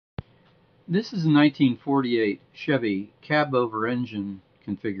This is a 1948 Chevy cab-over engine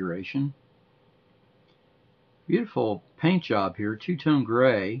configuration. Beautiful paint job here, two-tone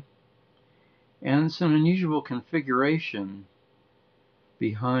gray, and it's an unusual configuration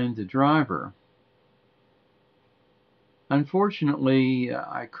behind the driver. Unfortunately,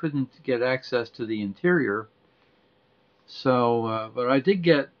 I couldn't get access to the interior, but I did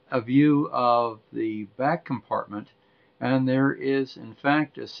get a view of the back compartment, and there is in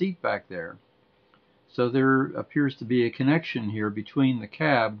fact a seat back there. So there appears to be a connection here between the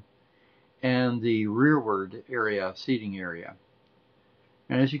cab and the rearward area, seating area.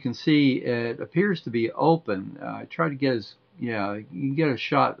 And as you can see, it appears to be open. I tried to get you can get a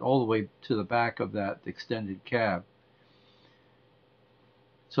shot all the way to the back of that extended cab.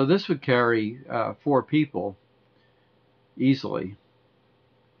 So this would carry 4 people easily.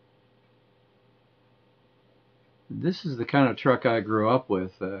 This is the kind of truck I grew up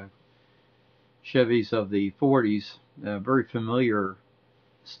with. Chevys of the 40s, very familiar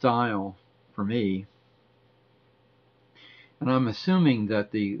style for me. And I'm assuming that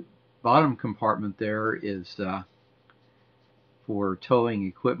the bottom compartment there is for towing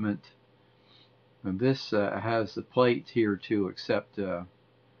equipment. And this has the plate here to accept a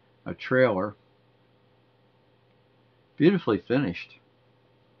trailer. Beautifully finished.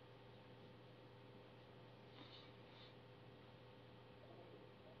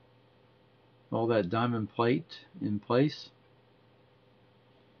 All that diamond plate in place,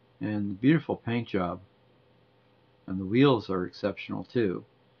 and beautiful paint job, and the wheels are exceptional too.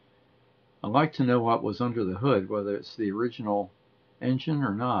 I'd like to know what was under the hood, whether it's the original engine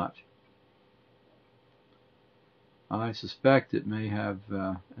or not. I suspect it may have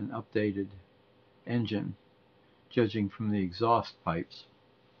an updated engine, judging from the exhaust pipes.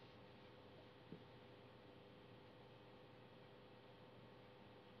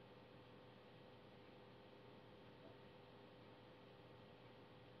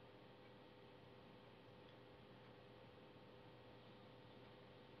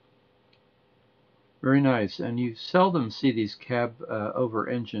 Very nice, and you seldom see these cab-over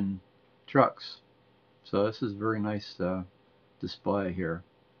engine trucks, so this is a very nice display here.